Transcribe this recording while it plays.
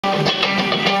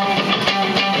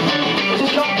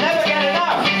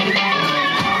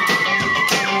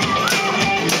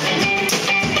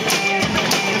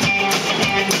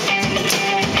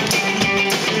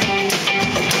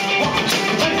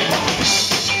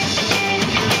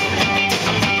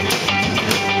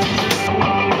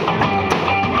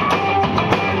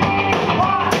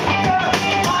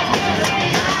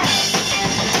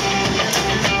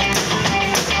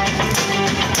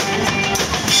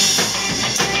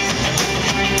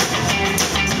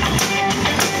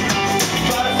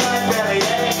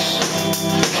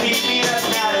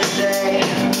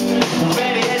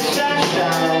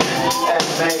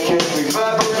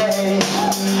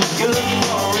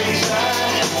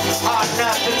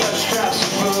grab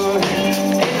some food.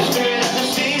 In the spirit of the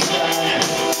season,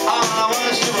 all I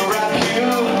want is to wrap you.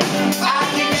 I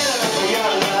can get enough of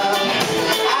your love.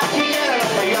 I can get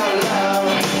enough of your love.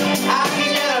 I can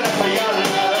get enough of your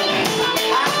love.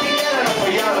 I can get enough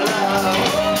of your love.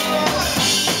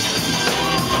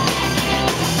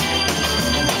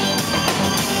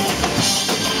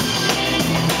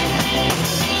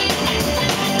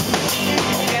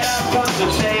 Get up on the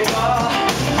table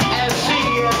and see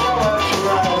it over to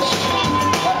us.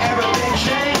 Everything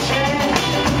changing,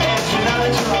 it's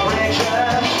another too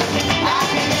outrageous. I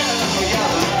can get enough of your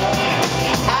love.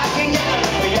 I can get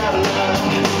enough of your love.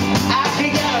 I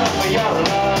can get enough of your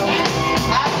love.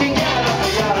 I can get enough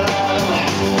of your love.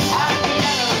 I can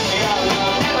get enough of your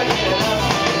love. Never get enough.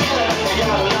 Get enough of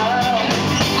your love.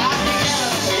 I can get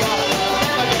enough of your love.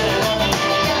 Never get enough.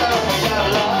 Get enough of your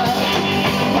love.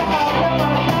 Come on, come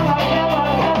on, come on, come on, come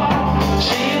on.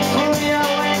 See it through your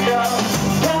window.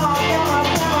 Come on, come on,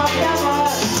 come on, come on.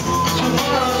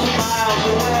 Tomorrow's miles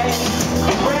away.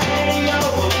 The radio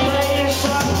will play your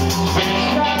song. It's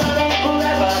traveling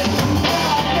forever.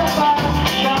 Come on,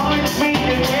 come on, with me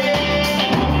today.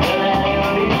 But I ain't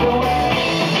lead the way.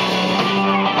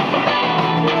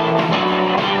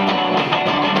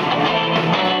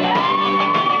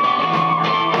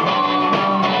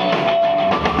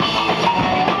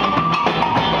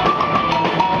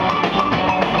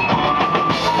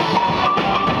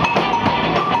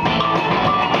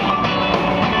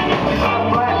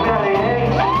 Blackberry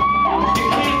eggs, you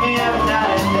keep me up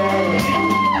night and day.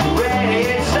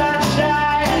 Radiate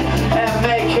sunshine and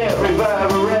make it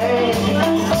reverberate.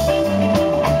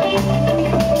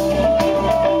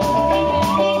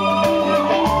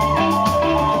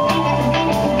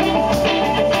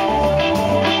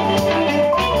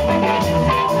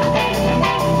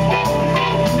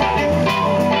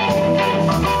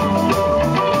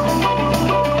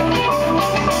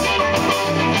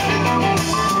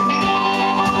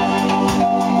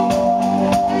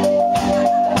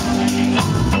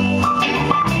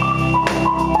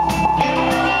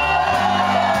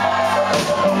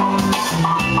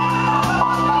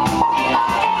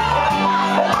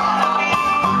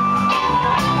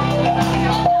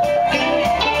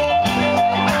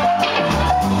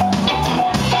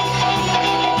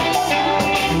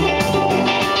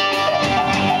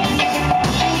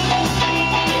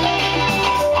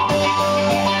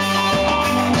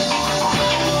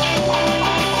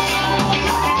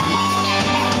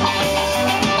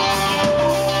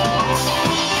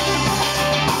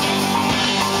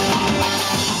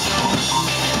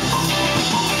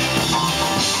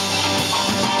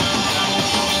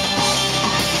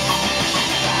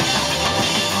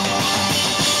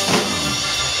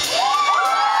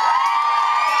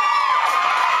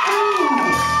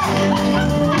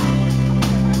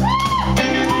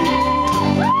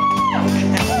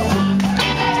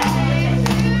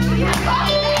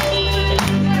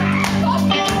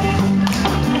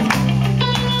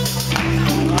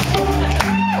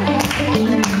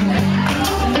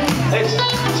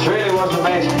 It really was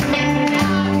amazing.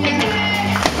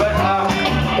 But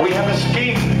we have a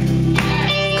scheme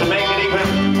to make it even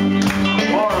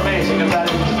more amazing, if that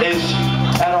is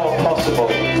at all possible.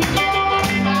 Do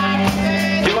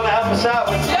you want to help us out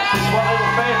with this one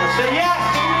little favor? Say yes!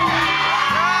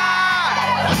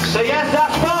 Say yes,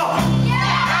 that's Bob!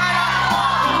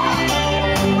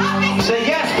 Say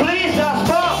yes, please, that's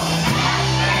Bob!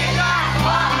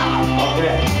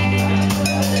 Okay.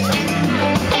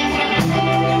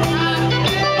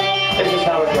 This is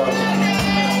how it goes.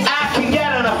 I can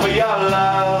get enough of your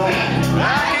love.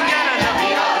 I can get enough of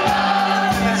your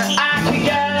love. I can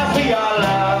get enough of your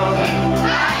love.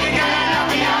 I can get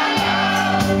enough of your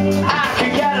love. I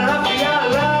can get enough of your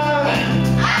love.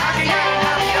 I can get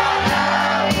enough of your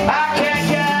love. I can't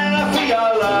get enough of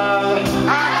your love.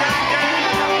 I can't get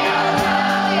enough of your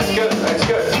love. That's good, that's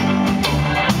good.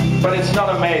 But it's not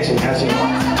amazing, has it?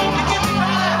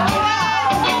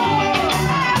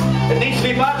 It needs to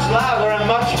be much louder and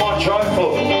much more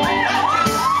joyful.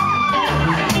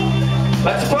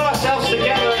 Let's put